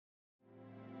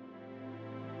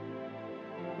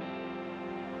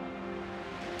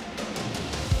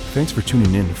Thanks for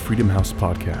tuning in to Freedom House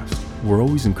Podcast. We're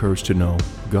always encouraged to know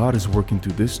God is working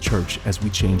through this church as we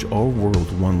change our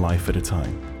world one life at a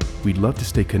time. We'd love to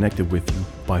stay connected with you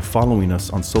by following us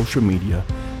on social media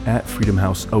at Freedom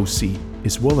House OC,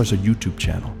 as well as our YouTube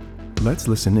channel. Let's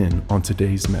listen in on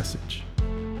today's message.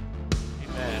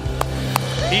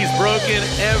 He's broken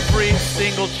every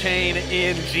single chain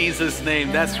in Jesus'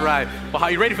 name. That's right. Well,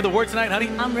 are you ready for the word tonight, honey?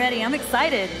 I'm ready. I'm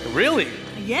excited. Really?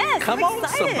 Yes, Come I'm on,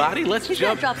 excited. somebody. Let's She's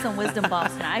jump. gonna drop some wisdom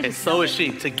bombs tonight. And so is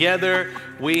she. Together,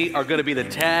 we are going to be the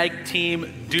tag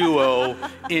team duo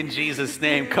in Jesus'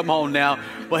 name. Come on now.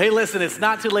 Well, hey, listen, it's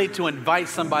not too late to invite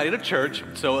somebody to church.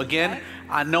 So again,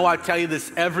 I know I tell you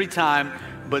this every time,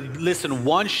 but listen,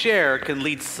 one share can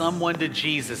lead someone to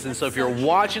Jesus. And so if you're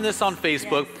watching this on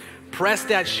Facebook, press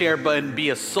that share button, be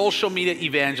a social media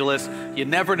evangelist. You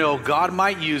never know, God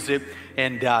might use it,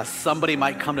 and somebody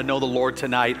might come to know the Lord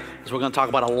tonight, because we're going to talk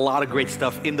about a lot of great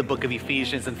stuff in the book of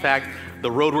Ephesians. In fact, the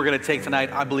road we're going to take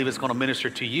tonight, I believe is going to minister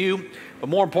to you. But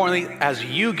more importantly, as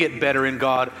you get better in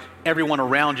God, everyone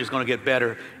around you is going to get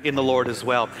better in the Lord as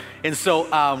well. And so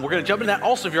we're going to jump into that.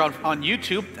 Also, if you're on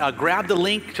YouTube, grab the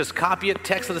link, just copy it,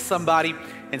 text it to somebody,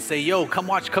 and say, yo, come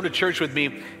to church with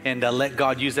me, and let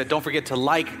God use that. Don't forget to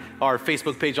like our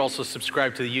Facebook page. Also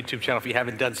subscribe to the YouTube channel if you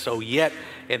haven't done so yet.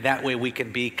 And that way we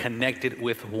can be connected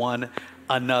with one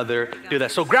another. Do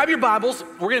that. So grab your Bibles.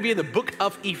 We're going to be in the book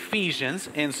of Ephesians.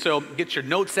 And so get your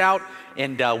notes out.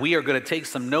 And we are going to take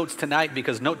some notes tonight,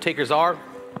 because note takers are...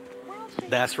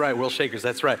 That's right, world shakers,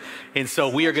 that's right. And so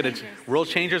we are going to, world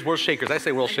changers, world shakers. I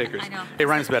say world shakers. I know. It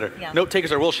rhymes better. Yeah. Note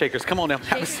takers are world shakers. Come on now,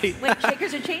 have a Shakers. seat. Wait,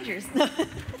 shakers or changers?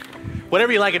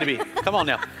 Whatever you like it to be. Come on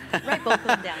now. Write both of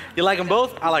them down. You like them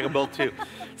both? I like them both too.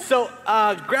 So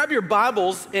grab your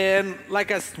Bibles, and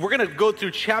we're going to go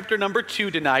through chapter number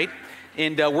 2 tonight.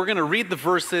 And we're going to read the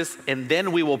verses, and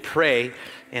then we will pray.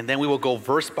 And then we will go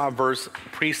verse by verse,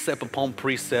 precept upon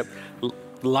precept,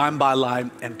 line by line,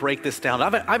 and break this down.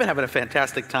 I've been having a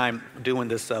fantastic time doing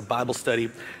this Bible study.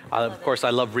 Of course,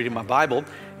 I love reading my Bible,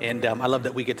 and I love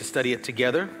that we get to study it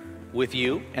together with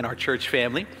you and our church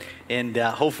family. And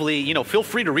hopefully, feel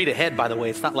free to read ahead, by the way.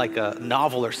 It's not like a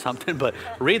novel or something, but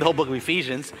read the whole book of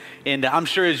Ephesians. And I'm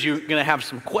sure as you're going to have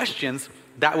some questions,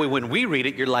 that way when we read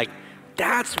it, you're like,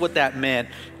 that's what that meant,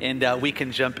 and we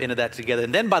can jump into that together.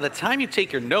 And then by the time you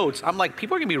take your notes, I'm like,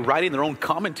 people are going to be writing their own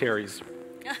commentaries.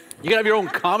 You can have your own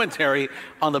commentary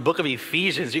on the book of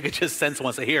Ephesians. You could just send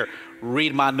someone and say, here,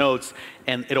 read my notes,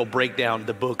 and it'll break down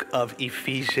the book of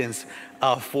Ephesians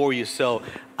for you. So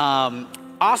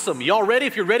awesome. Y'all ready?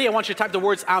 If you're ready, I want you to type the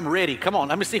words, I'm ready. Come on,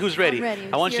 let me see who's ready. I'm ready.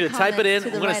 I want you to type it in.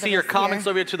 We're going to see your comments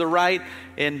over here to the right.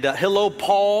 And hello,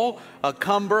 Paul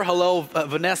Cumber. Hello,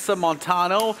 Vanessa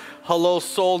Montano. Hello,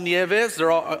 Sol Nieves.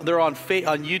 They're on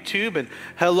YouTube. And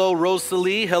hello,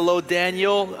 Rosalie. Hello,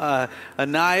 Daniel.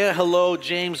 Anaya. Hello,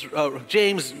 James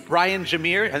Ryan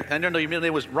Jameer. I don't know your middle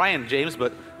name was Ryan James,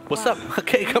 but what's up?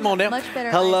 Okay, come on now. Much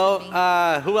better. Hello.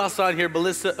 Who else on here?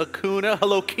 Melissa Acuna.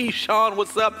 Hello, Keyshawn.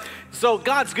 What's up? So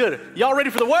God's good. Y'all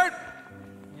ready for the word?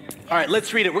 All right,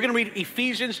 let's read it. We're going to read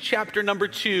Ephesians chapter number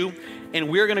 2, and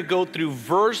we're going to go through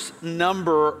verse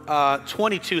number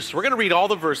 22. So we're going to read all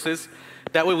the verses.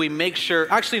 That way we make sure.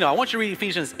 Actually, no, I want you to read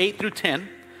Ephesians 8 through 10,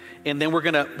 and then we're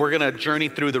gonna journey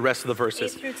through the rest of the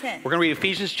verses. 8 through 10. We're going to read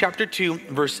Ephesians chapter 2,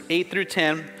 verse 8 through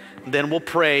 10. Then we'll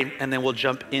pray, and then we'll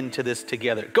jump into this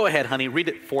together. Go ahead, honey. Read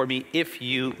it for me, if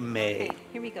you may. Okay,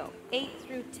 here we go. 8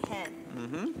 through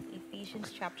 10.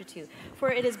 Ephesians chapter 2.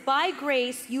 For it is by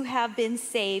grace you have been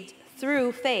saved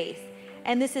through faith.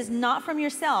 And this is not from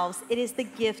yourselves. It is the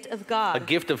gift of God. A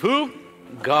gift of who?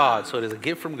 God. So it is a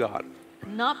gift from God.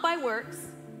 Not by works,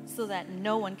 so that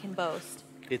no one can boast.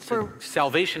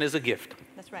 Salvation is a gift.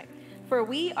 That's right. For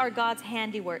we are God's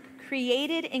handiwork,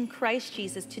 created in Christ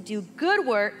Jesus to do good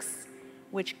works,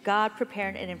 which God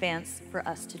prepared in advance for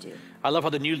us to do. I love how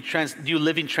the New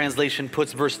Living Translation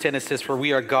puts verse 10. It says, for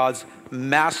we are God's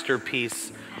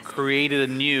masterpiece, created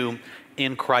anew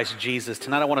in Christ Jesus.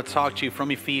 Tonight I want to talk to you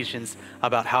from Ephesians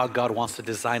about how God wants to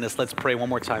design us. Let's pray one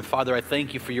more time. Father, I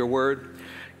thank you for your word.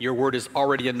 Your word is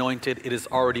already anointed. It is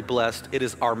already blessed. It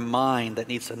is our mind that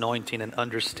needs anointing and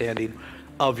understanding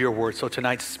of your word. So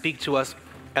tonight, speak to us.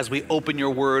 As we open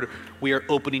your word, we are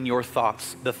opening your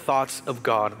thoughts, the thoughts of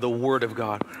God, the word of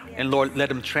God. And Lord, let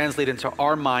them translate into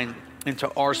our mind,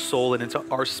 into our soul, and into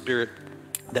our spirit.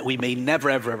 that we may never,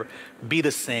 ever, ever be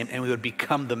the same, and we would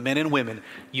become the men and women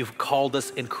you've called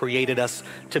us and created us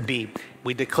to be.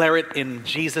 We declare it in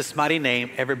Jesus' mighty name.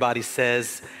 Everybody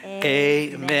says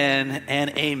amen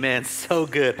and amen. So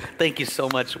good. Thank you so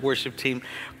much, worship team.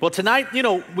 Well, tonight,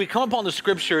 we come upon the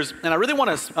scriptures, and I really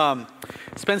want to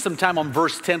spend some time on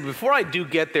verse 10. Before I do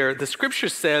get there, the scripture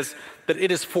says that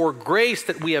it is for grace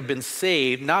that we have been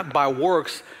saved, not by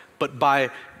works, but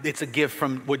it's a gift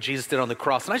from what Jesus did on the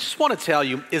cross. And I just want to tell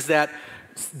you is that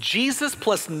Jesus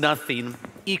plus nothing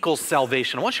equals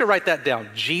salvation. I want you to write that down.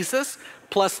 Jesus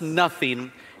plus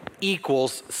nothing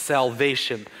equals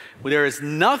salvation. There is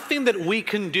nothing that we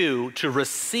can do to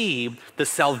receive the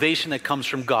salvation that comes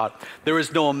from God. There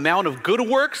is no amount of good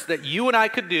works that you and I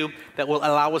could do that will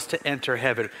allow us to enter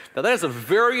heaven. Now that is a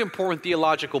very important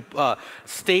theological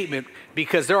statement,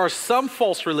 because there are some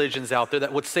false religions out there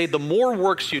that would say the more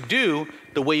works you do,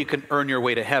 the way you can earn your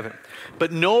way to heaven.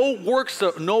 But no works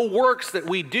that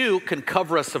we do can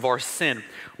cover us of our sin.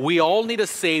 We all need a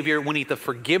Savior. We need the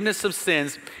forgiveness of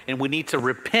sins, and we need to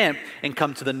repent and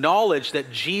come to the knowledge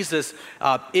that Jesus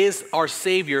is our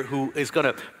Savior, who is going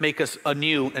to make us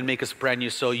anew and make us brand new.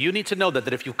 So you need to know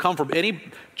that if you come from any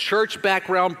church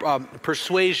background,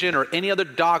 persuasion, or any other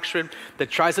doctrine that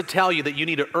tries to tell you that you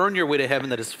need to earn your way to heaven,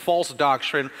 that is false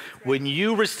doctrine. When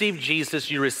you receive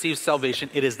Jesus, you receive salvation.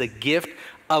 It is the gift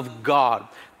of God.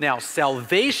 Now,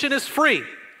 salvation is free.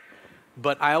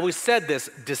 But I always said this,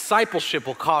 discipleship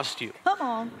will cost you. Come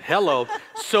on. Hello.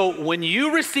 So when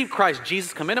you receive Christ,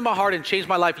 Jesus, come into my heart and change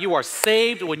my life, you are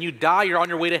saved. When you die, you're on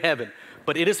your way to heaven.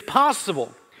 But it is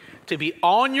possible to be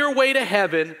on your way to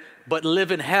heaven, but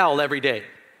live in hell every day.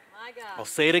 My God. I'll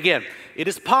say it again. It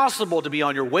is possible to be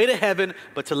on your way to heaven,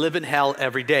 but to live in hell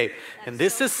every day. And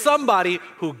this is somebody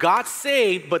who got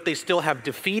saved, but they still have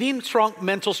defeating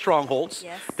mental strongholds.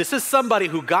 Yes. This is somebody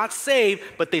who got saved,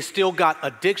 but they still got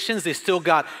addictions. They still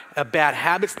got bad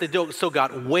habits. They still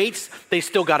got weights. They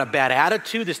still got a bad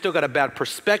attitude. They still got a bad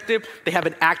perspective. They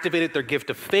haven't activated their gift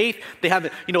of faith. They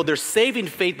haven't, there's saving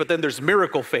faith, but then there's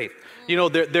miracle faith.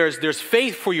 There's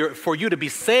faith for you to be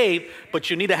saved, but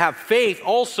you need to have faith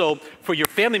also for your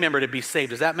family member to be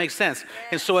saved. Does that make sense?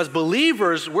 And so as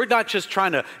believers, we're not just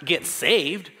trying to get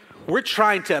saved. We're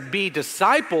trying to be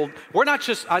discipled. We're not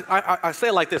just, I say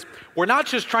it like this, we're not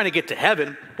just trying to get to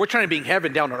heaven. We're trying to bring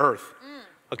heaven down to earth.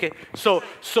 Okay, so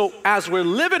as we're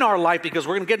living our life, because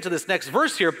we're going to get into this next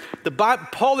verse here,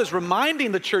 Paul is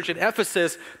reminding the church at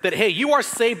Ephesus that, hey, you are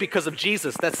saved because of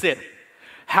Jesus. That's it.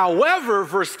 However,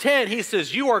 verse 10, he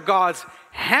says, you are God's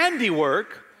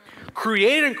handiwork,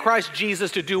 created in Christ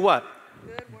Jesus to do what?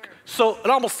 Good work. So it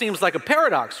almost seems like a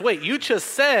paradox. Wait, you just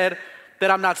said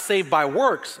that I'm not saved by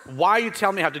works. Why are you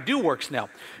telling me I have to do works now?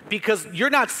 Because you're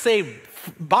not saved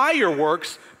by your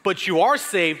works, but you are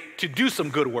saved to do some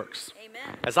good works.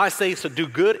 Amen. As I say, so do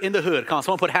good in the hood. Come on,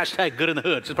 someone put hashtag good in the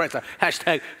hood. Just write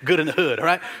hashtag good in the hood, all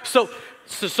right? So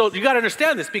you got to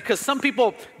understand this, because some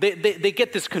people, they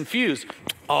get this confused.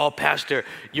 Oh, pastor,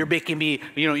 you're making me,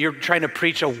 you're trying to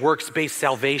preach a works-based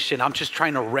salvation. I'm just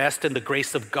trying to rest in the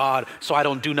grace of God, so I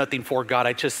don't do nothing for God.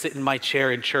 I just sit in my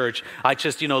chair in church. I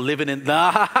just, living in,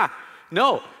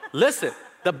 no, listen.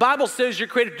 The Bible says you're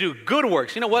created to do good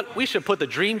works. You know what? We should put the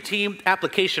Dream Team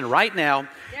application right now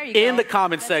in the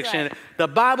comment section. Right. The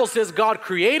Bible says God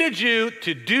created you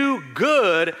to do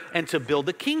good and to build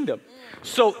the kingdom.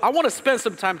 So I want to spend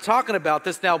some time talking about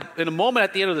this. Now, in a moment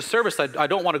at the end of the service, I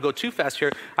don't want to go too fast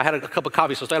here. I had a cup of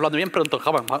coffee, so estoy hablando bien pronto.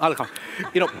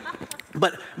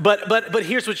 But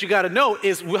here's what you got to know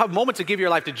is we'll have a moment to give your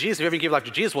life to Jesus. If you haven't given your life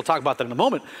to Jesus, we'll talk about that in a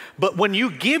moment. But when you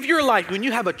give your life, when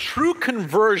you have a true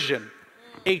conversion,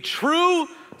 a true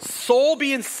soul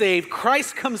being saved,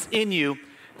 Christ comes in you.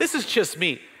 This is just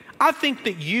me. I think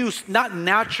that you, not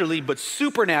naturally, but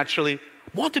supernaturally,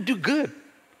 want to do good.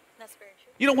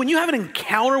 When you have an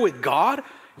encounter with God,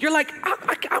 you're like,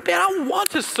 I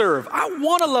want to serve. I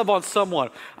want to love on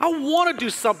someone. I want to do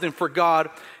something for God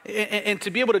and to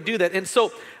be able to do that. And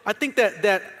so I think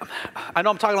that I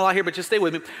know I'm talking a lot here, but just stay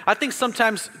with me. I think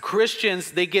sometimes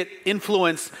Christians, they get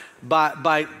influenced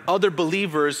by other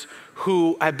believers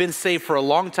who have been saved for a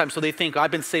long time. So they think, I've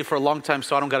been saved for a long time,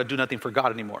 so I don't got to do nothing for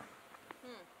God anymore.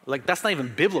 Like, that's not even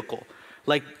biblical.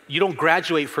 Like, you don't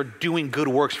graduate for doing good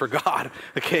works for God,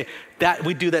 okay? That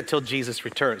we do that till Jesus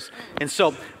returns. And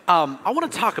so I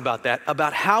want to talk about that,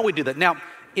 about how we do that. Now,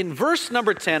 in verse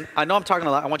number 10, I know I'm talking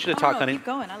a lot. I want you to talk, honey. Keep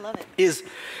going. I love it.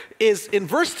 Is in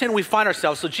verse 10 we find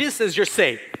ourselves. So Jesus says you're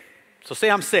saved. So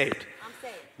say I'm saved. I'm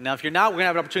saved. Now, if you're not, we're going to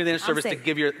have an opportunity in the service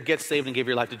to get saved and give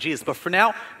your life to Jesus. But for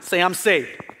now, say I'm saved.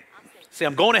 I'm saved. Say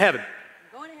I'm going to heaven.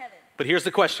 I'm going to heaven. But here's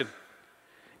the question.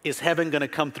 Is heaven going to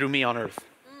come through me on earth?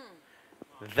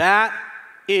 That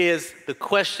is the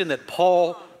question that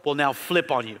Paul will now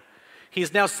flip on you.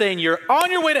 He's now saying you're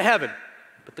on your way to heaven.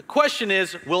 But the question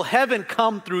is, will heaven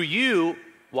come through you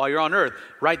while you're on earth?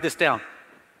 Write this down.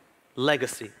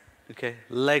 Legacy, okay?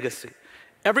 Legacy.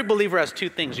 Every believer has two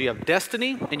things. You have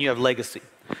destiny and you have legacy.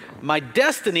 My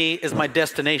destiny is my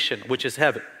destination, which is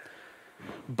heaven.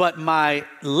 But my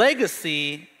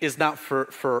legacy is not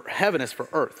for heaven, it's for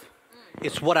earth.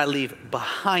 It's what I leave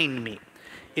behind me.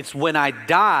 It's when I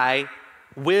die,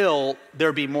 will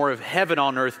there be more of heaven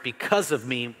on earth because of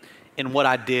me and what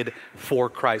I did for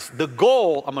Christ. The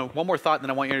goal, one more thought, and then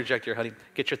I want you to interject here, honey.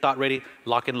 Get your thought ready,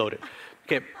 lock and load it.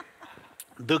 Okay,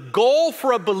 the goal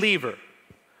for a believer,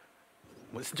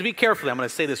 to be careful, I'm going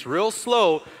to say this real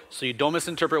slow so you don't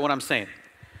misinterpret what I'm saying.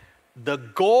 The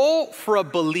goal for a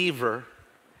believer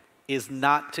is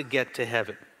not to get to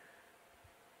heaven.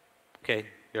 Okay,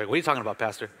 you're like, what are you talking about,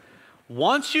 Pastor?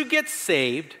 Once you get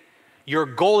saved, your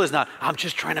goal is not, I'm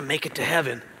just trying to make it to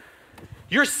heaven.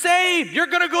 You're saved. You're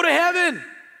going to go to heaven.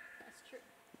 That's true.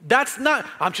 That's not,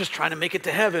 I'm just trying to make it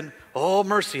to heaven. Oh,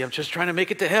 mercy, I'm just trying to make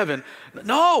it to heaven.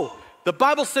 No, the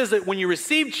Bible says that when you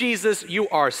receive Jesus, you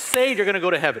are saved. You're going to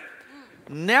go to heaven.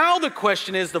 Now the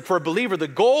question is, for a believer, the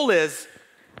goal is,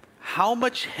 how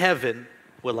much heaven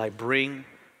will I bring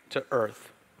to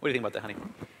earth? What do you think about that, honey?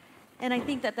 And I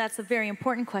think that that's a very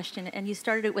important question. And you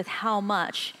started it with how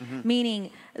much,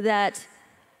 meaning that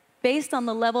based on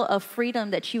the level of freedom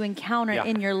that you encounter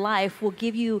in your life will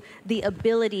give you the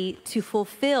ability to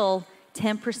fulfill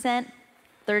 10%,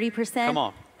 30%, Come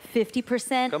on.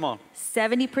 50%, Come on.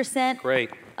 70%, Great.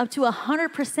 up to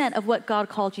 100% of what God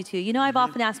called you to. You know, I've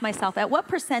often asked myself, at what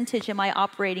percentage am I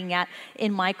operating at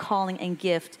in my calling and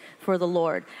gift for the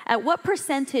Lord? At what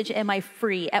percentage am I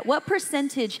free? At what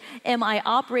percentage am I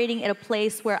operating at a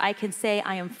place where I can say,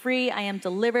 I am free, I am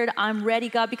delivered, I'm ready,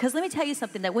 God? Because let me tell you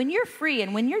something, that when you're free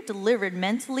and when you're delivered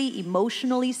mentally,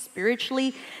 emotionally,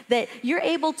 spiritually, that you're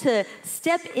able to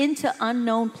step into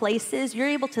unknown places, you're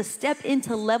able to step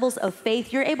into levels of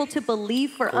faith, you're able to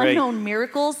believe for unknown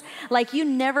miracles like you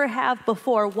never have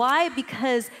before. Why?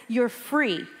 Because you're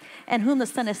free. And whom the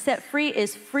Son has set free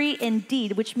is free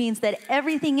indeed, which means that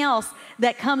everything else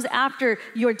that comes after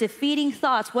your defeating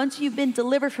thoughts, once you've been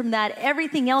delivered from that,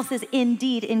 everything else is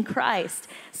indeed in Christ.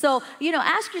 So, you know,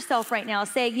 ask yourself right now,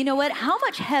 say, you know what, how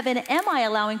much heaven am I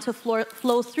allowing to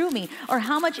flow through me? Or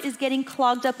how much is getting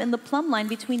clogged up in the plumb line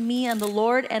between me and the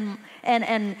Lord and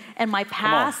my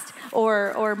past,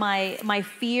 or my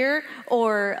fear,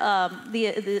 or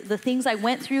the things I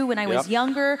went through when I was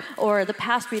younger, or the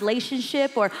past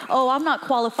relationship, or, oh, I'm not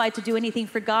qualified to do anything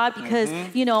for God because,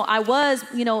 you know, I was,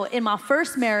 you know, in my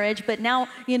first marriage, but now,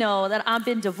 you know, that I've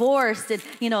been divorced, and,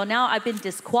 you know, now I've been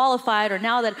disqualified, or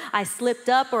now that I slipped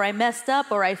up, or I messed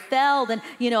up, or I fell, then,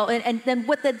 you know, and then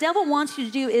what the devil wants you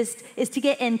to do is to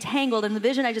get entangled. And the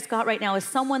vision I just got right now is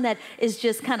someone that is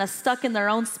just kind of stuck in their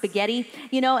own spaghetti,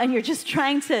 you know, and you're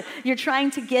trying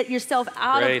to get yourself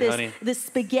out of this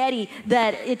spaghetti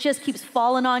that it just keeps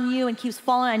falling on you and keeps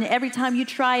falling, and every time you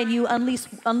try and you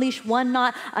unleash one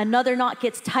knot, another knot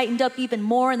gets tightened up even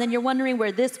more, and then you're wondering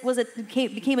where this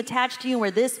became attached to you and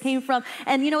where this came from.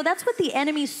 And you know, that's what the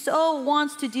enemy so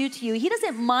wants to do to you. He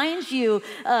doesn't mind you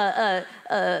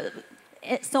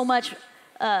so much.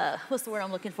 What's the word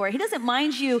I'm looking for? He doesn't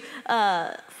mind you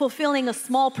fulfilling a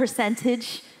small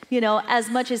percentage, you know, as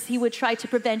much as he would try to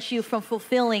prevent you from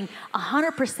fulfilling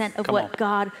 100% of what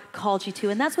God called you to.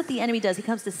 And that's what the enemy does. He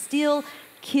comes to steal,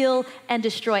 kill, and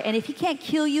destroy. And if he can't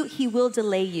kill you, he will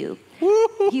delay you.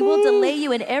 He will delay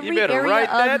you in every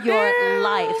area of your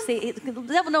life. See, the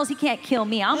devil knows he can't kill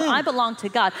me. I belong to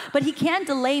God. But he can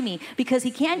delay me because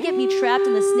he can't get me trapped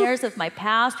in the snares of my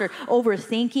past, or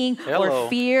overthinking, or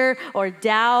fear, or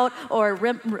doubt, or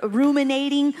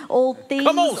ruminating old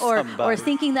things, or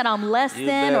thinking that I'm less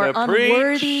than, or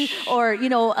unworthy, or, you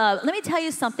know, let me tell you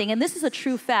something, and this is a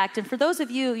true fact. And for those of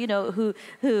you, you know,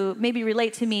 who maybe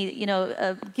relate to me, you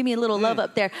know, give me a little love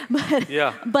up there.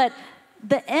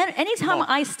 But anytime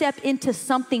I step into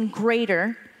something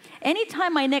greater,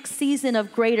 anytime my next season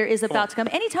of greater is about to come,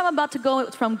 anytime I'm about to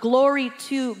go from glory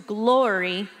to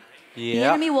glory, the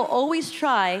enemy will always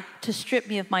try to strip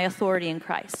me of my authority in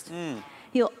Christ.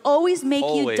 He'll always make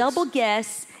you double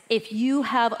guess if you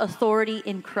have authority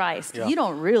in Christ. You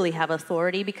don't really have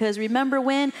authority, because remember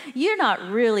when? You're not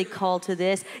really called to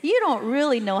this. You don't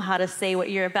really know how to say what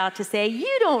you're about to say.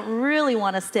 You don't really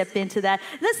want to step into that.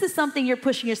 This is something you're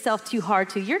pushing yourself too hard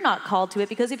to. You're not called to it,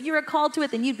 because if you were called to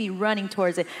it, then you'd be running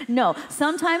towards it. No,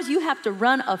 sometimes you have to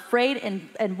run afraid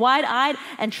and wide-eyed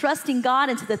and trusting God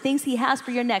into the things he has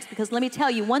for your next, because let me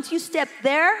tell you, once you step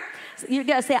there, You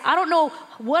got to say, I don't know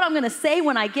what I'm going to say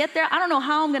when I get there. I don't know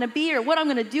how I'm going to be or what I'm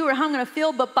going to do or how I'm going to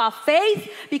feel, but by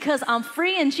faith, because I'm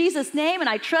free in Jesus' name and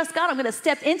I trust God, I'm going to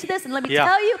step into this. And let me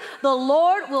tell you, the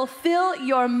Lord will fill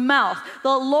your mouth.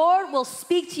 The Lord will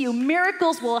speak to you.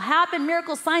 Miracles will happen,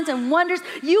 miracles, signs, and wonders.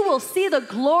 You will see the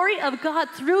glory of God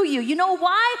through you. You know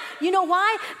why? You know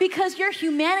why? Because your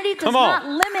humanity does not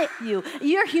limit you.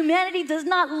 Your humanity does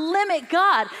not limit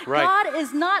God. Right. God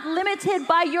is not limited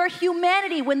by your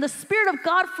humanity. When the Spirit of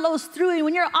God flows through you,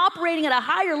 when you're operating at a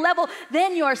higher level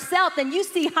than yourself, then you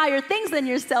see higher things than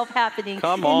yourself happening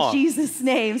in Jesus'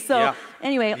 name. So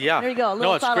anyway, there you go.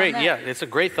 No, it's great. Yeah, it's a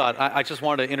great thought. I just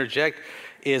wanted to interject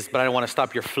but I don't want to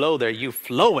stop your flow there. You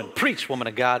flow and preach, woman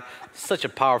of God. Such a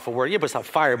powerful word. You put some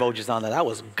fire emojis on that. That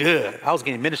was good. I was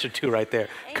getting ministered to right there.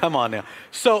 Come on now.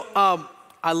 So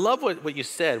I love what you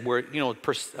said, where,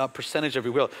 percentage of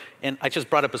your will. And I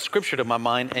just brought up a scripture to my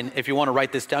mind. And if you want to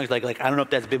write this down, like I don't know if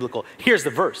that's biblical. Here's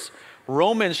the verse.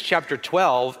 Romans chapter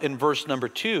 12 in verse number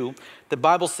 2, the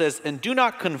Bible says, and do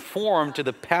not conform to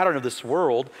the pattern of this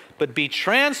world, but be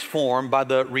transformed by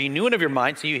the renewing of your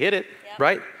mind. So you hit it,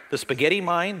 right? The spaghetti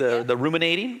mind, the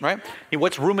ruminating, right?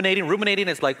 What's ruminating? Ruminating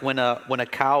is like when a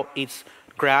cow eats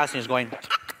grass and is going,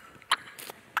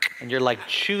 and you're like,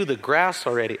 chew the grass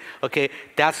already. Okay,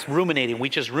 that's ruminating. We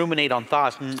just ruminate on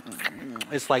thoughts.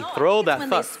 It's like throw that when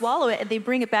thought. They swallow it and they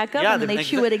bring it back up and then they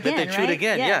chew it again, They chew it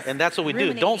again, and that's what we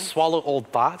do. Don't swallow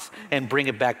old thoughts and bring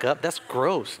it back up. That's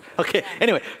gross. Okay,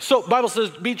 anyway, so Bible says,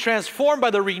 be transformed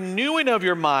by the renewing of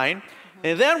your mind.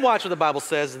 And then watch what the Bible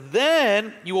says.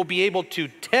 Then you will be able to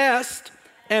test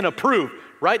and approve.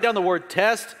 Write down the word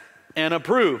test and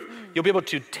approve. You'll be able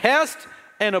to test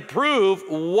and approve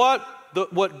what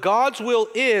God's will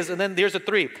is. And then there's the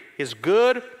three. His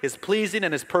good, His pleasing,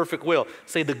 and His perfect will.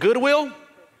 Say the good will,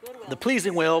 the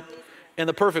pleasing will, and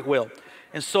the perfect will.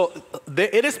 And so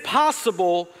it is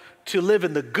possible to live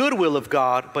in the good will of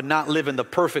God, but not live in the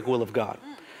perfect will of God.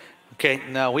 Okay,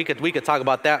 now we could talk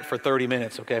about that for 30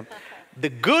 minutes, okay? The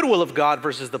good will of God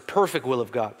versus the perfect will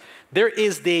of God. There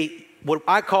is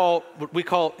what we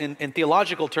call in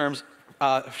theological terms,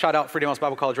 shout out Freedom House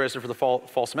Bible College registered for the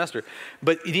fall semester.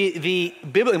 But in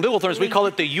biblical terms, we call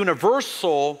it the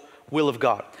universal will of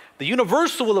God. The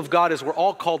universal will of God is we're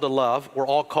all called to love. We're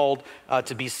all called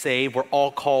to be saved. We're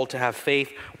all called to have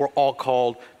faith. We're all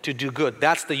called to do good.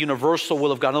 That's the universal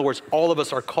will of God. In other words, all of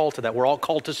us are called to that. We're all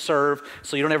called to serve.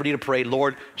 So you don't ever need to pray,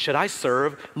 Lord, should I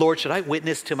serve? Lord, should I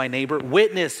witness to my neighbor?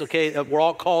 Witness, okay? We're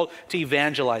all called to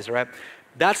evangelize, right?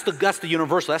 That's the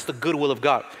universal. That's the good will of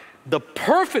God. The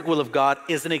perfect will of God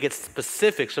is when it gets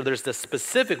specific. So there's the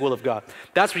specific will of God.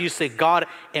 That's where you say, God,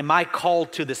 am I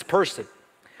called to this person?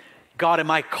 God,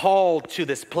 am I called to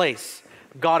this place?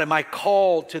 God, am I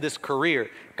called to this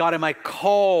career? God, am I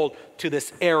called to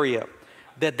this area?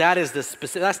 That is the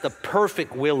specific, that's the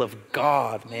perfect will of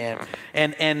God, man.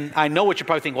 And I know what you're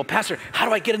probably thinking, well, Pastor, how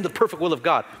do I get into the perfect will of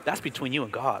God? That's between you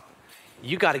and God.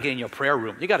 You got to get in your prayer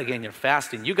room. You got to get in your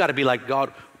fasting. You got to be like,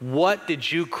 God, what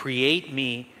did you create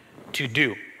me to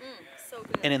do? So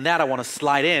good. And in that, I want to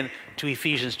slide in to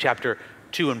Ephesians chapter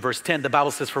 2 and verse 10, the Bible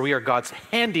says, for we are God's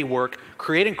handiwork,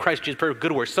 created in Christ Jesus for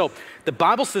good works. So the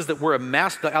Bible says that we're a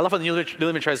master. I love how the New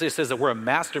Living Translation says that we're a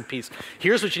masterpiece.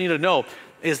 Here's what you need to know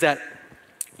is that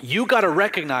you got to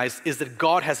recognize is that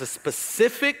God has a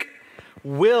specific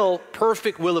will,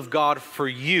 perfect will of God for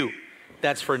you.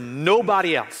 That's for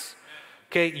nobody else.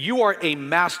 Okay, you are a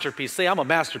masterpiece. Say, I'm a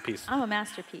masterpiece. I'm a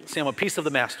masterpiece. Say, I'm a piece of the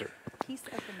master. Piece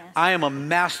of the master. I am a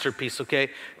masterpiece,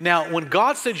 okay? Now, when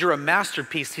God said you're a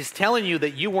masterpiece, He's telling you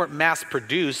that you weren't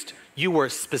mass-produced, you were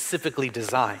specifically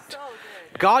designed. So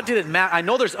good. God didn't I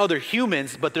know there's other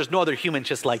humans, but there's no other human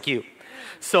just like you.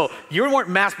 So you weren't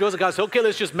mass-produced. God said, okay,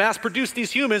 let's just mass-produce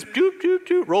these humans,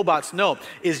 robots. No,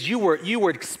 you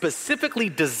were specifically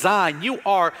designed. You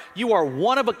are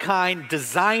one of a kind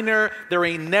designer. There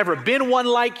ain't never been one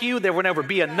like you. There will never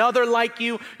be another like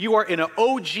you. You are an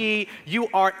OG. You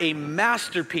are a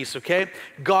masterpiece, okay?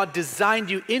 God designed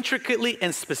you intricately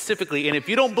and specifically. And if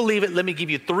you don't believe it, let me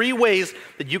give you 3 ways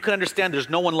that you can understand there's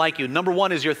no one like you. Number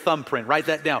 1 is your thumbprint. Write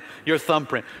that down, your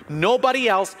thumbprint. Nobody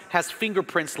else has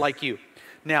fingerprints like you.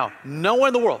 Now, no one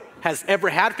in the world has ever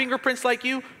had fingerprints like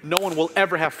you. No one will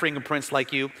ever have fingerprints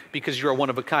like you because you're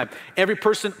one of a kind. Every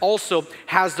person also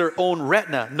has their own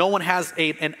retina. No one has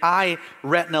an eye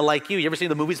retina like you. You ever seen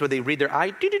the movies where they read their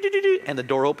eye and the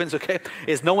door opens, okay?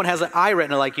 No one has an eye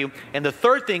retina like you. And the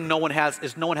third thing no one has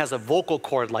a vocal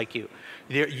cord like you.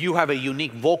 You have a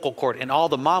unique vocal cord, and all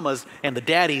the mamas and the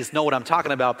daddies know what I'm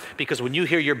talking about because when you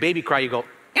hear your baby cry, you go,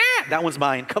 that one's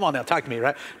mine. Come on now, talk to me,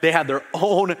 right? They have their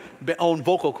own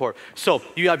vocal cord. So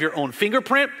you have your own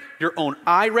fingerprint, your own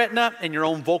eye retina, and your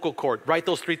own vocal cord. Write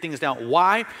those three things down.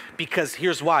 Why? Because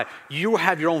here's why. You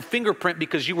have your own fingerprint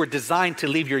because you were designed to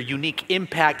leave your unique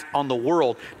impact on the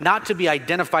world, not to be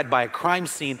identified by a crime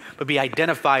scene, but be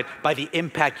identified by the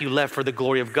impact you left for the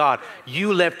glory of God.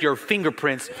 You left your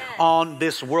fingerprints on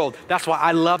this world. That's why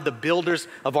I love the builders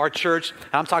of our church.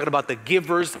 I'm talking about the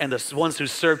givers and the ones who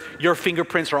serve. Your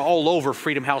fingerprints are all over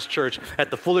Freedom House Church,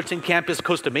 at the Fullerton campus,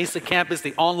 Costa Mesa campus,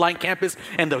 the online campus,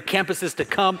 and the campuses to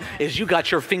come. Is you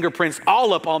got your fingerprints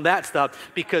all up on that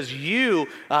stuff because you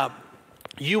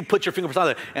put your fingerprints on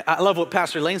there. I love what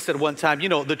Pastor Lane said one time. You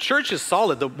know, the church is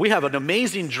solid. We have an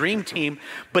amazing dream team,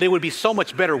 but it would be so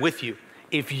much better with you.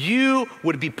 If you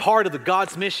would be part of the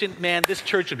God's mission, man, this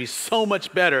church would be so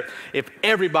much better if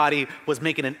everybody was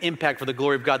making an impact for the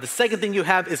glory of God. The second thing you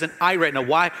have is an eye retina.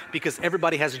 Why? Because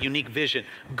everybody has a unique vision.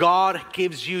 God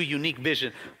gives you unique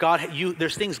vision.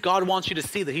 There's things God wants you to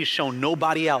see that He's shown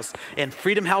nobody else. And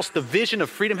Freedom House, the vision of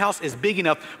Freedom House is big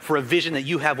enough for a vision that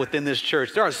you have within this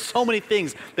church. There are so many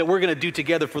things that we're going to do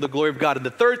together for the glory of God. And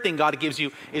the third thing God gives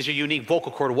you is your unique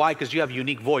vocal cord. Why? Because you have a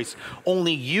unique voice.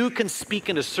 Only you can speak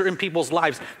into certain people's lives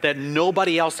that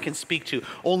nobody else can speak to.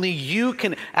 Only you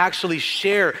can actually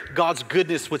share God's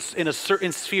goodness in a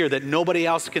certain sphere that nobody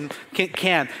else can.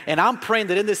 And I'm praying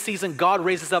that in this season, God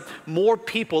raises up more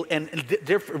people and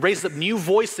raises up new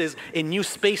voices in new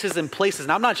spaces and places.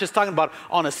 And I'm not just talking about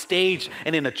on a stage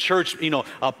and in a church,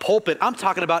 a pulpit. I'm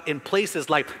talking about in places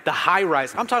like the high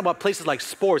rise. I'm talking about places like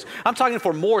sports. I'm talking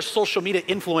for more social media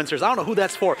influencers. I don't know who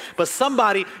that's for, but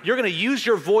somebody, you're going to use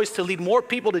your voice to lead more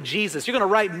people to Jesus. You're going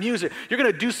to write music. You're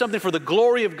going to do something for the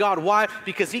glory of God. Why?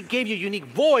 Because He gave you a unique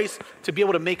voice to be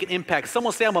able to make an impact.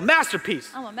 Someone say, I'm a masterpiece.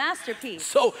 I'm a masterpiece.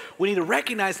 So we need to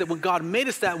recognize that when God made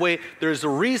us that way, there's a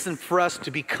reason for us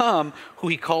to become who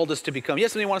He called us to become.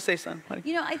 Yes, something you want to say, son?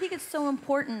 You know, I think it's so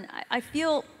important. I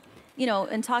feel,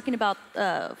 in talking about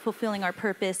fulfilling our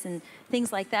purpose and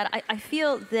things like that, I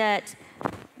feel that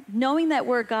knowing that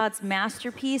we're God's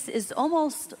masterpiece is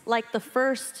almost like the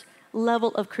first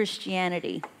level of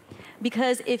Christianity.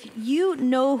 Because if you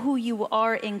know who you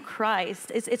are in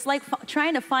Christ, it's like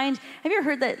trying to find, have you ever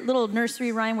heard that little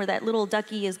nursery rhyme where that little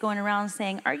ducky is going around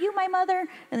saying, are you my mother?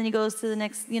 And then he goes to the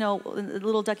next, the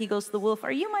little ducky goes to the wolf,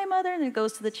 are you my mother? And then it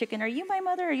goes to the chicken, are you my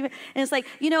mother? And it's like,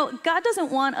 God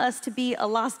doesn't want us to be a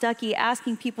lost ducky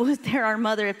asking people if they're our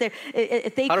mother, if they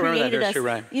created us.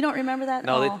 Rhyme. You don't remember that?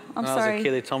 No, I'm sorry. When I was a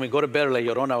kid, they told me, go to bed or La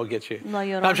Llorona will get you. La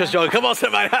Llorona. I'm just joking. Come on,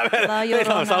 somebody. So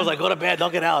I was like, go to bed,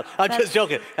 don't get out. I'm just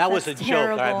joking. That was a joke.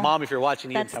 All right, Mom, if you're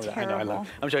watching, you That's didn't tell me that. terrible. I know.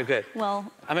 I'm joking. Good. Well,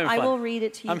 I'm having fun. I will read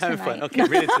it to you tonight. I'm having fun. Okay,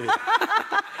 read it to me.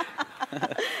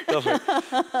 Go for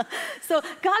it. So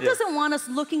God doesn't want us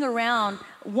looking around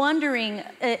wondering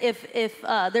if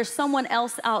there's someone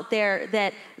else out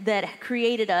there that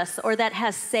created us or that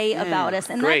has say about us.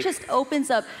 And great. That just opens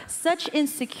up such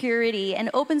insecurity and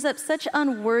opens up such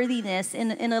unworthiness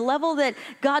in a level that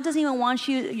God doesn't even want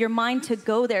your mind to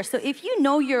go there. So if you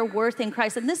know your worth in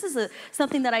Christ, and this is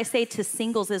something that I say to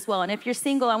singles as well, and if you're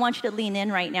single, I want you to lean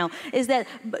in right now, is that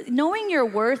knowing your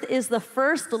worth is the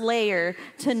first layer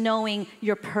to knowing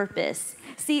your purpose.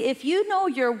 See, if you know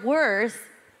your worth,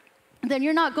 then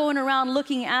you're not going around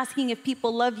asking if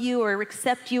people love you or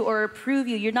accept you or approve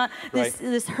you. You're not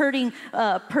this hurting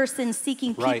person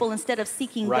seeking people instead of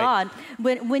seeking God.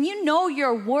 When you know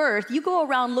your worth, you go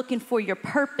around looking for your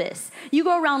purpose. You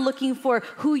go around looking for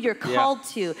who you're called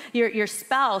to, your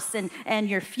spouse and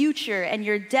your future and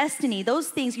your destiny. Those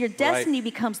things, your destiny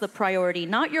becomes the priority,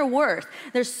 not your worth.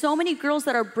 There's so many girls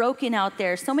that are broken out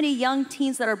there, so many young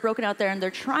teens that are broken out there, and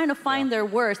they're trying to find their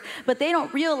worth, but they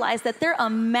don't realize that they're a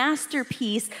masterpiece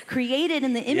created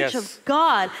in the image of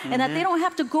God, and that they don't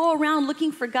have to go around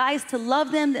looking for guys to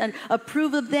love them and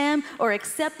approve of them or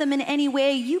accept them in any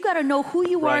way. You got to know who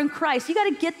you are in Christ. You got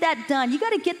to get that done. You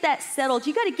got to get that settled.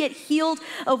 You got to get healed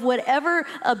of whatever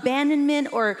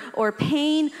abandonment or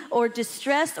pain or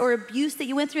distress or abuse that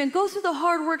you went through, and go through the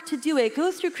hard work to do it.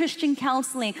 Go through Christian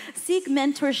counseling, seek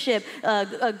mentorship,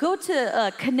 go to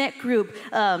a connect group,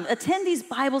 attend these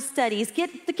Bible studies,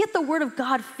 get the Word of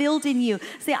God filled in you.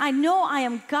 Say, I know I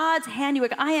am God's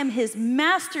handiwork. I am His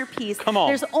masterpiece. Come on.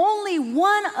 There's only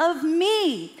one of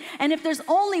me. And if there's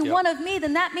only one of me,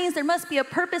 then that means there must be a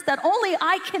purpose that only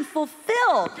I can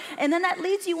fulfill. And then that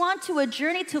leads you on to a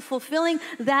journey to fulfilling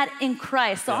that in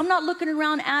Christ. So I'm not looking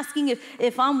around asking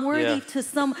if I'm worthy to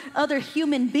some other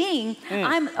human being.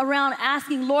 I'm around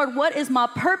asking, Lord, what is my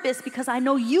purpose? Because I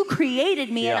know you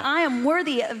created me and I am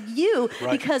worthy of you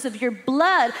because of your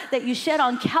blood that you shed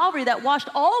on Calvary that washed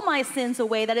all my sins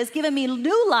away, that is given me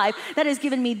new life, that has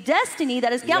given me destiny,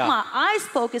 that has got my eyes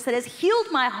focused, that has healed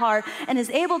my heart, and is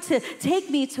able to take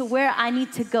me to where I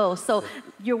need to go. So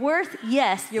your worth,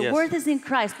 yes, your worth is in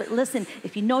Christ. But listen,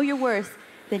 if you know your worth,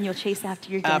 then you'll chase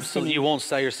after your destiny. Absolutely, you won't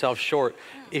sell yourself short.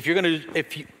 If you're gonna,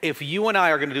 if you and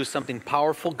I are gonna do something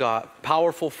powerful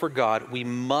for God, we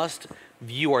must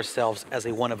view ourselves as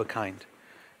a one of a kind.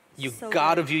 You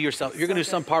gotta view yourself. If you're gonna do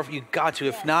something powerful, you got to.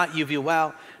 If not, you view,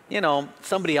 well, you know,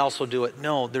 somebody else will do it.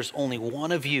 No, there's only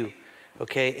one of you,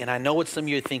 okay? And I know what some of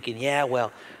you are thinking. Yeah,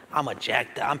 well, I'm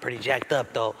pretty jacked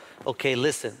up though. Okay,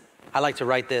 listen. I like to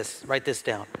write this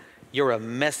down. You're a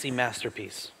messy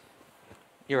masterpiece.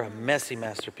 You're a messy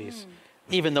masterpiece,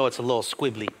 even though it's a little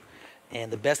squibbly.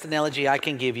 And the best analogy I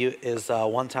can give you is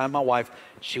one time my wife,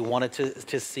 she wanted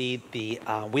to see the,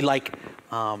 we like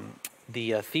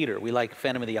the theater. We like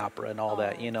Phantom of the Opera and all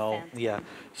that, you know. Fancy. Yeah.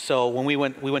 So when we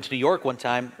went to New York one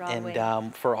time Broadway.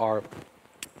 And for our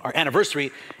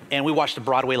anniversary, and we watched the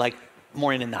Broadway like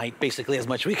morning and night, basically as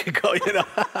much as we could go, you know.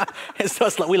 And so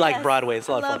it's like, we like Broadway. It's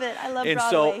a lot of fun. I love and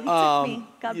Broadway. So, he took me.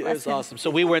 God bless him. It was awesome. So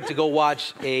we went to go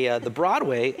watch the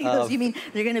Broadway. He goes, you mean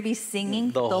they're going to be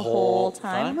singing the whole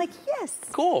time? I'm like, yes.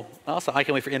 Cool. Awesome. I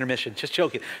can't wait for intermission. Just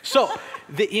joking. So,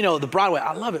 you know, the Broadway,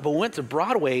 I love it. But we went to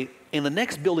Broadway. In the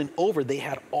next building over, they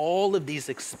had all of these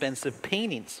expensive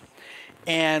paintings.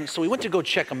 And so we went to go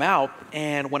check them out.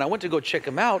 And when I went to go check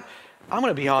them out, I'm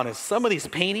going to be honest, some of these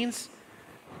paintings,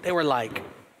 they were like,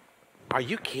 are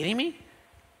you kidding me?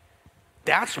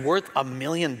 That's worth $1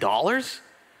 million?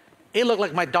 It looked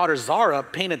like my daughter Zara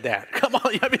painted that. Come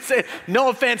on, I mean, say, no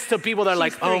offense to people that are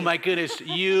like, oh my goodness,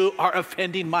 you are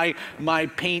offending my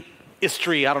paint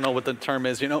history. I don't know what the term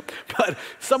is, you know. But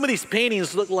some of these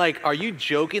paintings look like, are you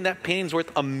joking? That painting's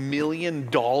worth $1 million,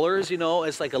 you know?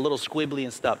 It's like a little squibbly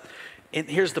and stuff. And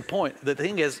here's the point. The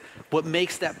thing is, what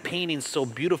makes that painting so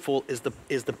beautiful is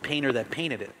the painter that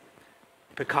painted it,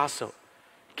 Picasso.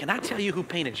 Can I tell you who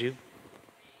painted you?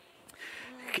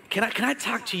 Can I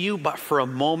talk to you but for a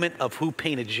moment of who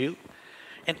painted you?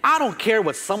 And I don't care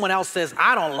what someone else says.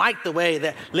 I don't like the way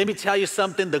that, let me tell you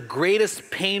something, the greatest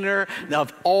painter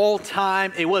of all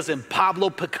time, it wasn't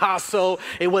Pablo Picasso,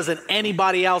 it wasn't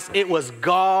anybody else, it was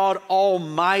God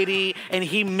Almighty, and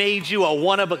he made you a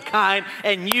one of a kind,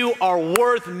 and you are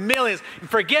worth millions.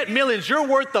 Forget millions, you're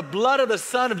worth the blood of the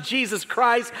Son of Jesus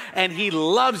Christ, and he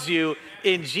loves you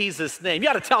in Jesus' name. You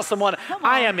got to tell someone,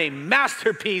 I am a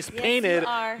masterpiece painted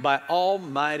by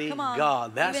Almighty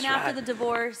God. That's even after the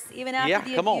divorce, even after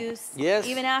the abuse,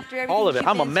 even after everything all of it.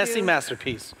 I'm a messy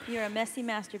masterpiece. You're a messy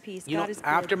masterpiece. You God know, is good.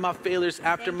 after my failures,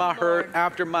 after my hurt,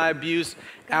 after my abuse,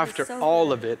 after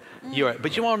all of it, you're.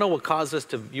 But you want to know what causes us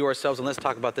to view ourselves? And let's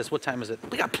talk about this. What time is it?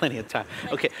 We got plenty of time.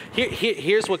 Okay,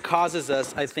 here's what causes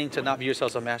us, I think, to not view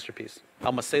ourselves as a masterpiece.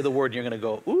 I'm gonna say the word, and you're gonna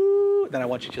go, ooh. Then I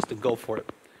want you just to go for it.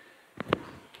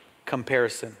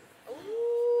 Comparison.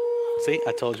 See,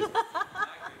 I told you.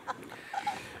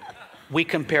 We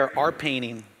compare our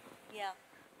painting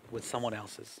with someone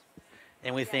else's.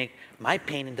 And we think, my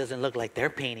painting doesn't look like their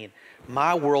painting.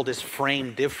 My world is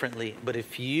framed differently. But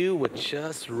if you would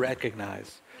just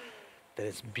recognize that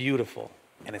it's beautiful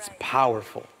and it's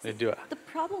powerful, you do it. The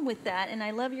problem with that, and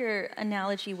I love your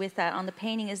analogy with that on the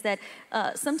painting, is that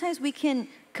sometimes we can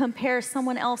compare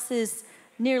someone else's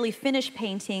nearly finished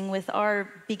painting with our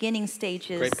beginning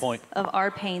stages of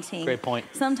our painting. Great point.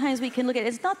 Sometimes we can look at it.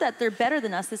 It's not that they're better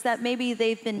than us. It's that maybe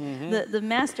they've been, the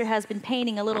master has been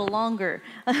painting a little longer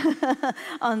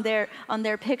on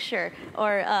their picture,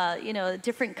 or you know,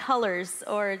 different colors,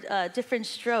 or different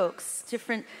strokes,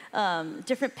 different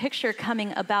picture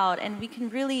coming about, and we can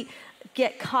really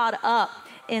get caught up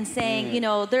in saying, you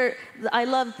know, I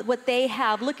love what they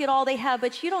have. Look at all they have,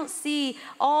 but you don't see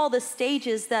all the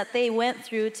stages that they went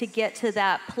through to get to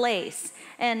that place.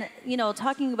 And, you know,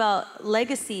 talking about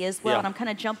legacy as well, and I'm kind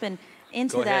of jumping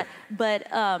into that, but,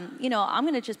 you know, I'm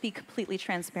going to just be completely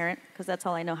transparent because that's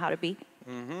all I know how to be.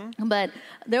 But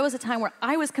there was a time where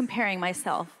I was comparing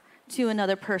myself to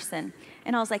another person.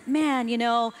 And I was like, man, you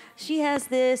know, she has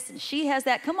this, she has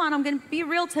that. Come on, I'm going to be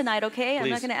real tonight, okay? Please. I'm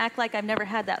not going to act like I've never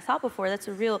had that thought before. This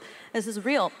is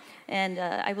real. And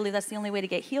I believe that's the only way to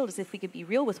get healed, is if we could be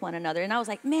real with one another. And I was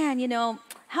like, man, you know,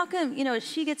 how come, you know,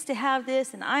 she gets to have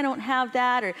this and I don't have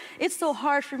that? Or it's so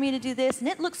hard for me to do this and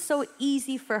it looks so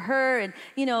easy for her. And,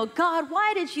 you know, God,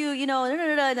 why did you, you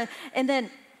know, and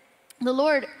then the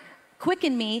Lord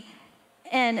quickened me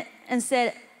and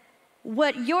said,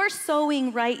 what you're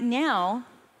sowing right now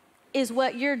is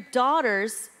what your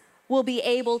daughters will be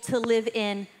able to live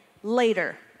in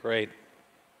later. Great.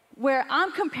 Where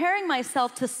I'm comparing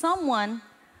myself to someone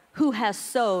who has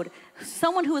sowed,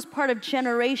 someone who is part of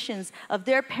generations of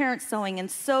their parents sowing and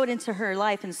sowed into her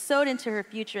life and sowed into her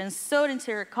future and sowed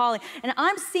into her calling. And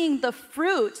I'm seeing the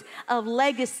fruit of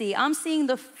legacy. I'm seeing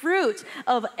the fruit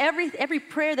of every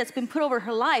prayer that's been put over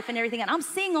her life and everything. And I'm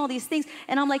seeing all these things.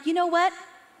 And I'm like, you know what?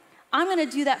 I'm going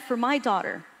to do that for my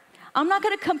daughter. I'm not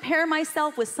going to compare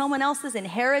myself with someone else's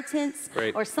inheritance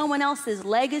or someone else's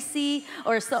legacy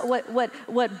or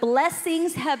what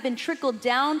blessings have been trickled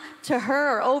down to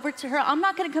her or over to her. I'm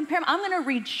not going to compare. I'm going to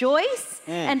rejoice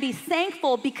and be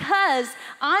thankful because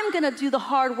I'm going to do the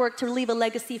hard work to leave a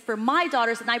legacy for my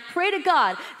daughters. And I pray to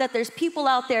God that there's people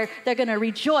out there that are going to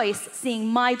rejoice seeing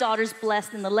my daughters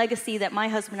blessed in the legacy that my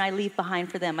husband and I leave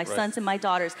behind for them, my sons and my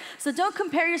daughters. So don't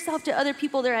compare yourself to other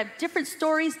people. They have different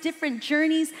stories, different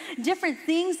journeys, different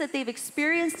things that they've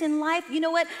experienced in life. You know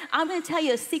what? I'm going to tell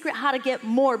you a secret how to get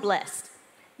more blessed.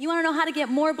 You want to know how to get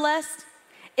more blessed?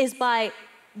 Is by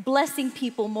blessing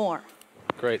people more.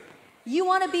 Great. You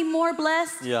want to be more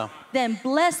blessed? Yeah. Then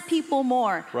bless people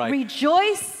more. Right.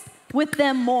 Rejoice with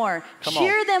them more.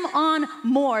 Cheer them on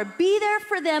more. Be there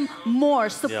for them more.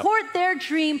 Support their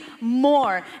dream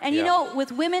more. And you know,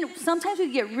 with women, sometimes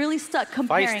we get really stuck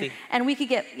comparing. Feisty. And we could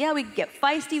get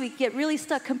feisty. We could get really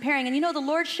stuck comparing. And you know, the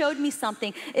Lord showed me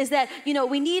something is that, you know,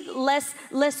 we need less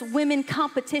women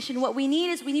competition. What we need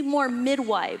is we need more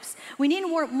midwives. We need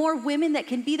more women that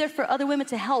can be there for other women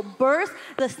to help birth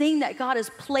the thing that God has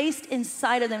placed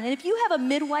inside of them. And if you have a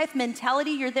midwife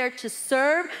mentality, you're there to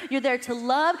serve, you're there to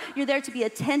love, you're there to be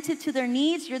attentive to their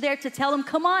needs. You're there to tell them,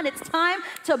 come on, it's time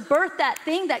to birth that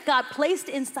thing that God placed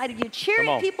inside of you.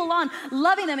 Cheering people on,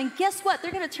 loving them. And guess what?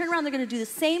 They're going to turn around. They're going to do the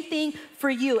same thing for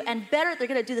you. And better, they're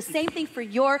going to do the same thing for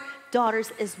your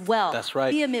daughters as well. That's right.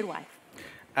 Be a midwife.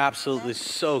 Absolutely.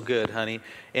 So good, honey.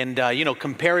 And, you know,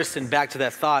 comparison, back to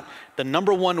that thought, the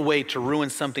number one way to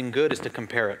ruin something good is to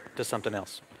compare it to something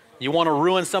else. You want to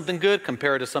ruin something good,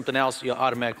 compare it to something else, you'll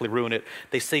automatically ruin it.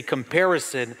 They say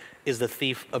comparison is the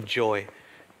thief of joy.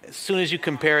 As soon as you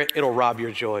compare it, it'll rob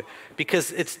your joy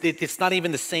because it's not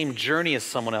even the same journey as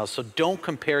someone else. So don't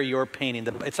compare your pain.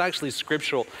 It's actually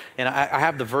scriptural. And I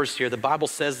have the verse here. The Bible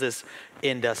says this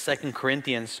in 2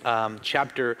 Corinthians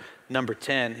chapter number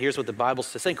 10. Here's what the Bible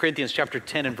says. 2 Corinthians chapter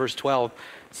 10 and verse 12.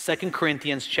 2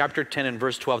 Corinthians chapter 10 and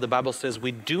verse 12. The Bible says,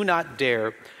 we do not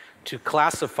dare to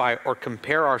classify or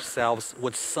compare ourselves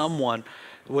with someone,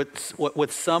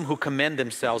 with some who commend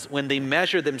themselves. When they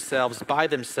measure themselves by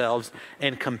themselves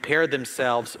and compare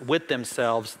themselves with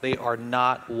themselves, they are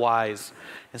not wise.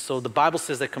 And so the Bible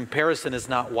says that comparison is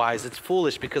not wise. It's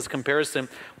foolish because comparison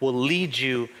will lead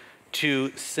you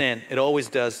to sin. It always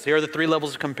does. Here are the 3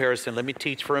 levels of comparison. Let me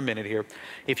teach for a minute here.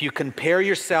 If you compare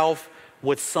yourself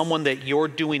with someone that you're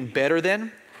doing better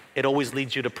than, it always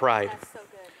leads you to pride.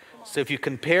 So if you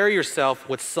compare yourself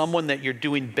with someone that you're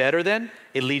doing better than,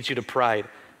 it leads you to pride.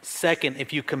 Second,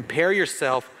 if you compare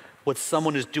yourself with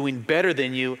someone who's doing better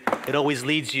than you, it always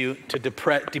leads you to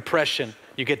depression.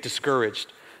 You get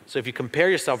discouraged. So if you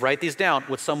compare yourself, write these down,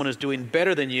 with someone who's doing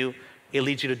better than you, it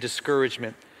leads you to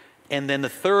discouragement. And then the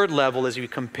third level is you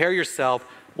compare yourself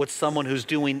with someone who's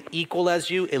doing equal as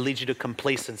you, it leads you to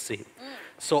complacency.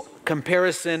 So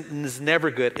comparison is never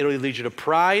good. It'll lead you to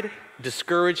pride,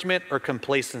 discouragement, or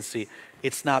complacency.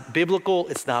 It's not biblical.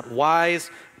 It's not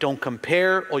wise. Don't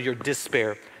compare or you'll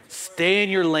despair. Stay in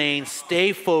your lane.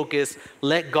 Stay focused.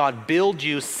 Let God build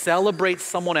you. Celebrate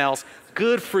someone else.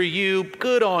 Good for you.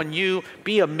 Good on you.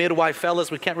 Be a midwife,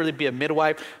 fellas. We can't really be a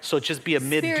midwife, so just be a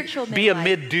mid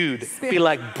dude. Be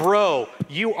like, bro,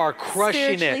 you are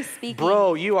crushing it. Speaking.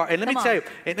 Bro, you are. And let me tell you,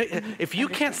 if you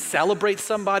can't celebrate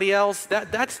somebody else,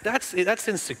 that's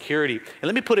insecurity. And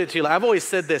let me put it to you. I've always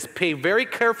said this: pay very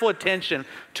careful attention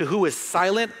to who is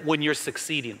silent when you're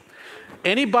succeeding.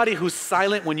 Anybody who's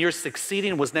silent when you're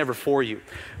succeeding was never for you.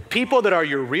 People that are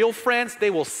your real friends, they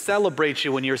will celebrate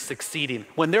you when you're succeeding.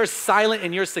 When they're silent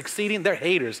and you're succeeding, they're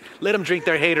haters. Let them drink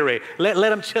their haterade. Let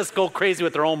them just go crazy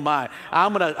with their own mind.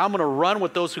 I'm gonna run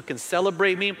with those who can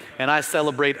celebrate me, and I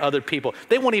celebrate other people.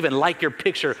 They won't even like your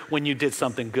picture when you did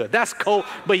something good. That's cool,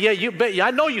 but yeah,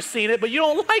 I know you've seen it, but you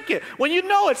don't like it. When you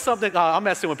know it's something, I'm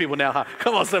messing with people now, huh?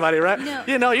 Come on, somebody, right? No.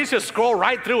 You know, you just scroll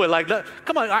right through it. Like,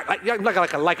 come on,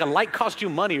 like a like cost you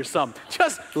money or something.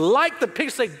 Just like the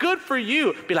picture, say good for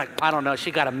you. Be like, I don't know,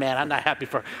 she got a man, I'm not happy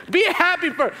for her. Be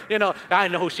happy for her. You know, I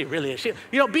know who she really is.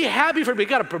 Be happy for her. But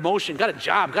got a promotion, got a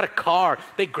job, got a car,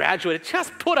 they graduated.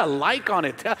 Just put a like on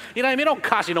it. You know what I mean? It don't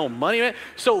cost you no money, man.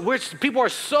 So people are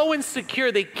so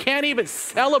insecure, they can't even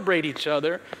celebrate each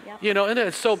other. Yep. You know,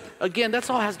 and so again, that's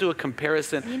all has to do with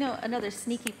comparison. You know, another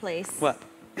sneaky place. What?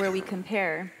 Where we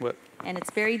compare. What? And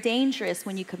it's very dangerous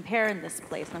when you compare in this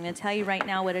place. I'm going to tell you right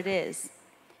now what it is.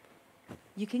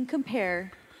 you can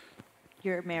compare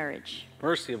your marriage.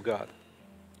 Mercy of God.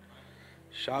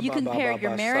 You compare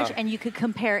your marriage and you could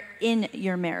compare in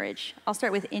your marriage. I'll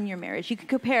start with in your marriage. You could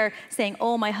compare saying,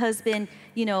 oh, my husband,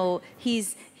 you know,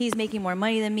 he's making more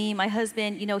money than me. My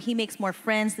husband, you know, he makes more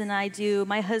friends than I do.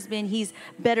 My husband, he's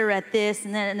better at this.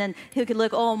 And then he could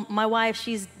look, oh, my wife,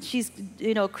 she's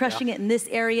you know, crushing it in this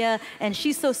area. And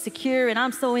she's so secure and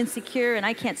I'm so insecure and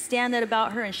I can't stand that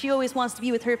about her. And she always wants to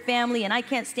be with her family and I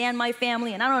can't stand my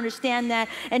family and I don't understand that.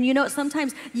 And you know,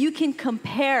 sometimes you can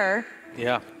compare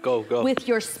go. with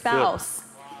your spouse. Good.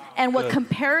 And what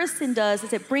comparison does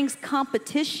is it brings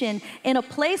competition in a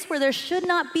place where there should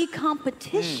not be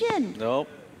competition. Nope.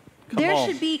 There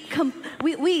should be,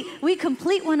 we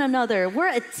complete one another. We're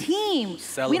a team.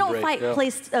 Celebrate, we don't fight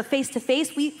face to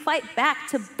face. We fight back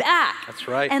to back. That's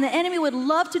right. And the enemy would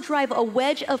love to drive a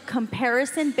wedge of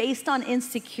comparison based on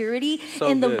insecurity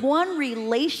the one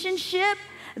relationship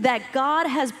that God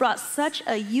has brought such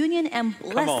a union and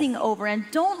blessing over. And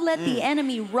don't let the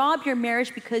enemy rob your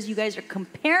marriage because you guys are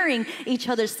comparing each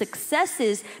other's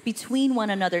successes between one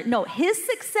another. No, his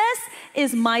success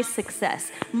is my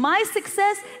success. My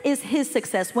success is his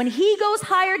success. When he goes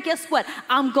higher, guess what?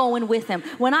 I'm going with him.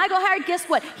 When I go higher, guess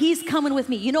what? He's coming with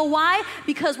me. You know why?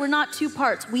 Because we're not two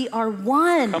parts. We are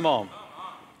one. Come on.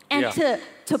 And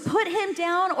to put him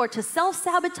down or to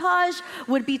self-sabotage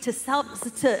would be to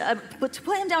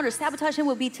put him down or sabotage him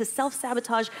would be to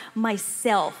self-sabotage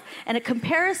myself. And a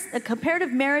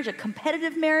comparative marriage, a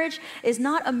competitive marriage is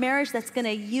not a marriage that's going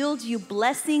to yield you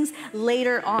blessings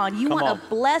later on. You want a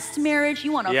blessed marriage.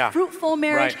 You want a fruitful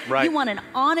marriage. Right. You want an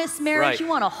honest marriage. Right. You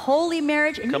want a holy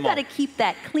marriage. And you got to keep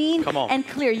that clean and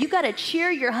clear. You got to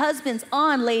cheer your husbands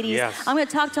on, ladies. Yes. I'm going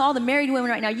to talk to all the married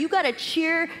women right now. You got to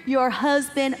cheer your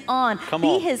husband on.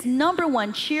 Be his number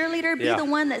one cheerleader. Be the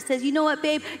one that says, you know what,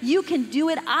 babe, you can do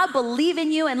it. I believe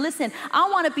in you. And listen, I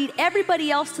want to beat everybody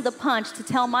else to the punch to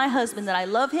tell my husband that I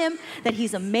love him, that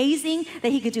he's amazing,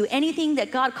 that he could do anything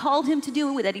that God called him to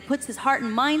do, that he puts his heart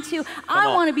and mind to. I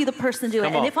want to be the person to do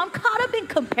it. And if I'm caught up in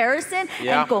comparison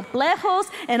and complejos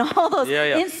and all those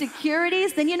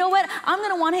insecurities, then you know what? I'm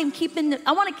going to want him to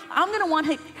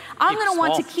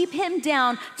keep him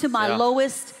down to my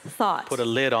lowest thoughts. Put a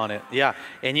lid on it. Yeah.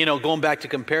 And you know, going back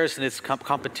to comparison, it's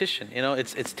competition. You know,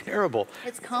 it's terrible.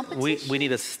 It's competition. We need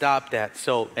to stop that.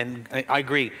 So, and I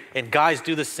agree. And guys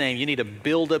do the same. You need to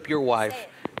build up your wife.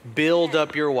 Build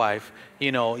up your wife.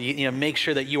 You know, make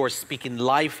sure that you are speaking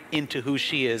life into who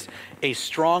she is. A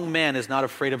strong man is not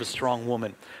afraid of a strong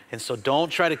woman. And so don't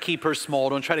try to keep her small.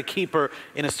 Don't try to keep her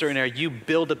in a certain area. You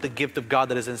build up the gift of God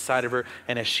that is inside of her.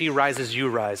 And as she rises, you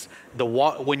rise.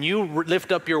 When you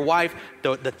lift up your wife,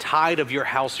 the tide of your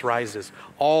house rises.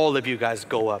 All of you guys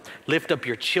go up. Lift up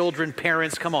your children,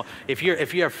 parents. Come on. If you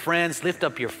have friends, lift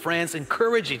up your friends.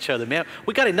 Encourage each other, man.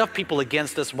 We got enough people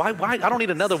against us. Why? I don't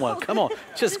need another one. Come on.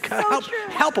 Just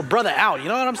help a brother out. You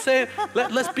know what I'm saying?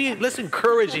 Let's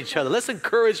encourage each other. Let's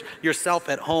encourage yourself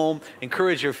at home.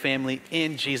 Encourage your family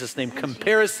in Jesus' name.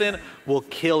 Comparison will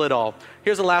kill it all.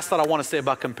 Here's the last thought I want to say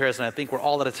about comparison. I think we're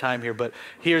all out of time here, but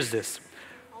here's this.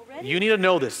 You need to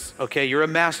know this, okay? You're a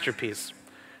masterpiece.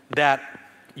 That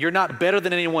you're not better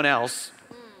than anyone else,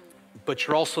 but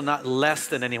you're also not less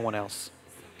than anyone else.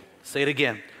 Say it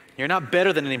again. You're not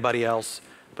better than anybody else,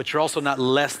 but you're also not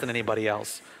less than anybody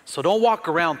else. So don't walk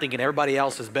around thinking everybody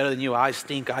else is better than you. I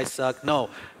stink, I suck. No,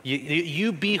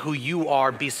 you be who you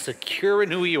are. Be secure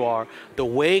in who you are, the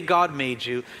way God made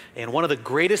you. And one of the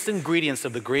greatest ingredients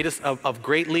of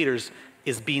great leaders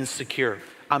is being secure.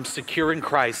 I'm secure in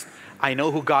Christ. I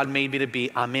know who God made me to be.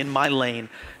 I'm in my lane,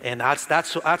 and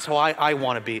that's how I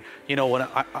want to be. You know,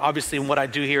 obviously in what I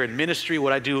do here in ministry,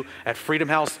 what I do at Freedom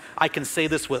House, I can say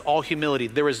this with all humility.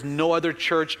 There is no other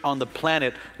church on the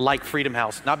planet like Freedom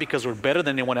House. Not because we're better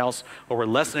than anyone else or we're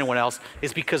less than anyone else.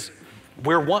 It's because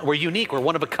we're unique. We're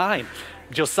one of a kind.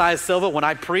 Josiah Silva, when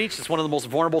I preach, it's one of the most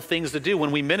vulnerable things to do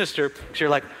when we minister. Because you're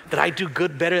like, did I do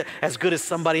as good as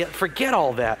somebody else? Forget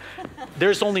all that.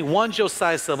 There's only one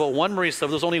Josiah Silva, one Marie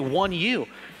Silva. There's only one you.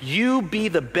 You be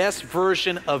the best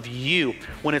version of you.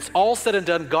 When it's all said and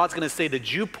done, God's going to say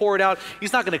that you poured out.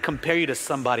 He's not going to compare you to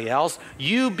somebody else.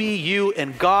 You be you,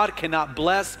 and God cannot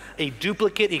bless a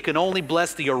duplicate. He can only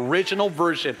bless the original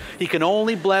version. He can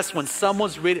only bless when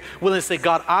someone's willing to say,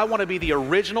 God, I want to be the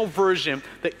original version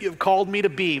that you've called me to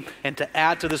be and to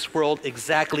add to this world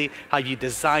exactly how you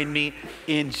designed me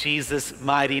in Jesus'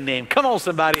 mighty name. Come on,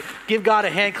 somebody. Give God a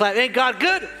hand clap. Ain't God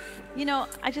good? You know,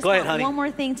 I just want one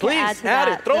more thing to add to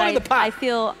that. Throw it in the pot.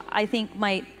 I think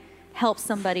might help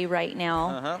somebody right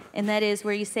now. And that is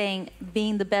where you're saying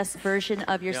being the best version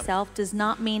of yourself does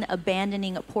not mean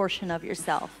abandoning a portion of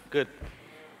yourself. Good.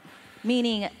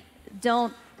 Meaning,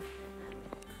 don't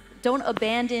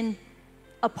abandon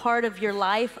a part of your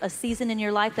life, a season in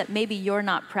your life that maybe you're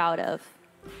not proud of.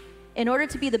 In order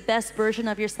to be the best version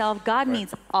of yourself, God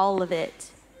needs all of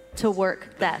it to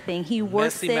work that thing. He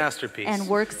works Messy it masterpiece. and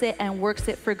works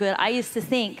it for good. I used to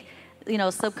think,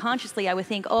 subconsciously, I would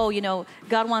think,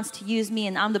 God wants to use me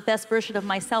and I'm the best version of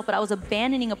myself, but I was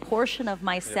abandoning a portion of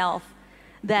myself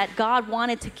that God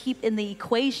wanted to keep in the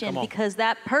equation, because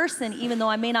that person, even though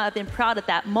I may not have been proud at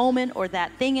that moment or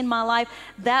that thing in my life,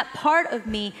 that part of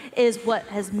me is what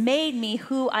has made me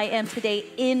who I am today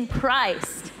in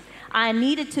Christ. I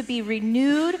needed to be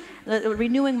renewed,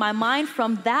 renewing my mind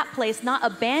from that place, not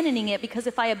abandoning it, because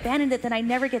if I abandoned it, then I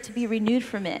never get to be renewed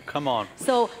from it. Come on.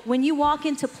 So when you walk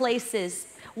into places,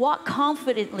 walk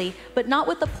confidently, but not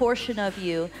with a portion of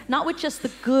you, not with just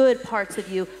the good parts of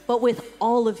you, but with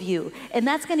all of you. And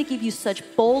that's going to give you such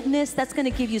boldness, that's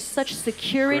going to give you such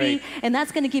security, Great. and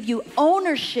that's going to give you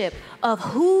ownership of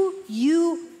who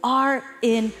you are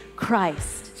in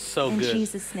Christ. So in good. In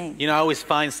Jesus' name. I always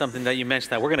find something that you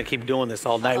mentioned that we're going to keep doing this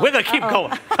all night. We're going to keep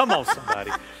going. Come on,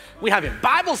 somebody. We're having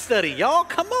Bible study, y'all.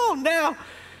 Come on now.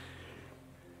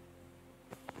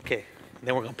 Okay.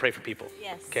 Then we're going to pray for people.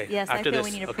 Yes. Okay. Yes, After I feel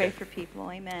this, we need to pray for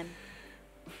people. Amen.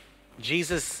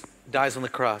 Jesus dies on the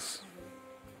cross.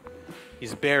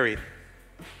 He's buried.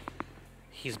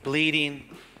 He's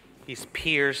bleeding. He's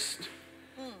pierced.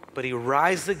 But he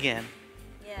rises again.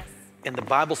 Yes. And the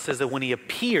Bible says that when he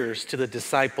appears to the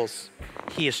disciples,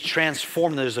 he is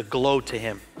transformed. There's a glow to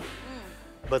him.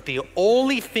 But the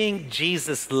only thing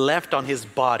Jesus left on his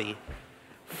body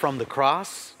from the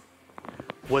cross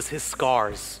was his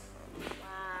scars.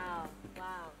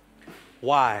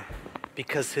 Why?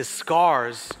 Because his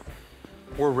scars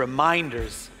were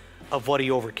reminders of what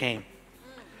he overcame.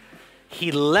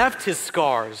 He left his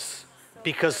scars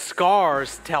because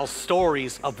scars tell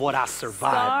stories of what I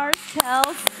survived. Scars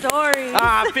tell stories.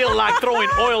 I feel like throwing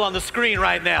oil on the screen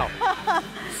right now.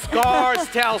 Scars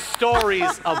tell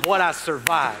stories of what I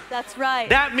survived. That's right.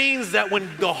 That means that when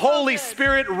the Holy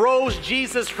Spirit rose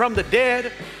Jesus from the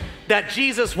dead, that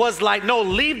Jesus was like, no,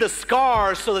 leave the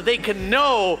scars so that they can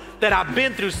know that I've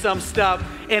been through some stuff.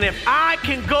 And if I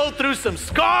can go through some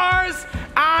scars,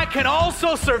 I can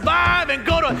also survive and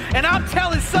go to, and I'm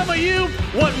telling some of you,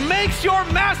 what makes your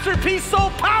masterpiece so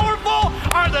powerful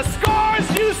are the scars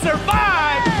you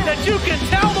survived, that you can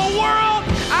tell the world,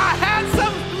 I had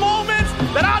some moments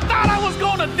that I thought I was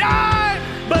going to die,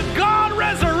 but God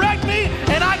resurrected me,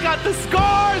 and I got the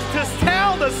scars to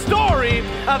tell the story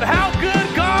of how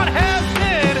good God has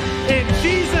been in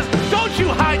Jesus. Don't you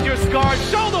hide your scars.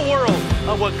 Show the world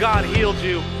of what God healed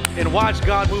you, and watch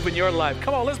God move in your life.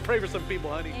 Come on, let's pray for some people,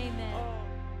 honey. Amen.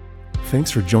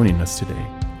 Thanks for joining us today.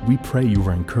 We pray you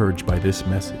were encouraged by this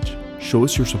message. Show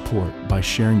us your support by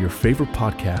sharing your favorite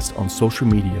podcast on social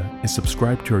media and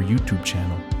subscribe to our YouTube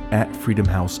channel @Freedom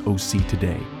House OC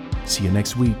today. See you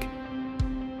next week.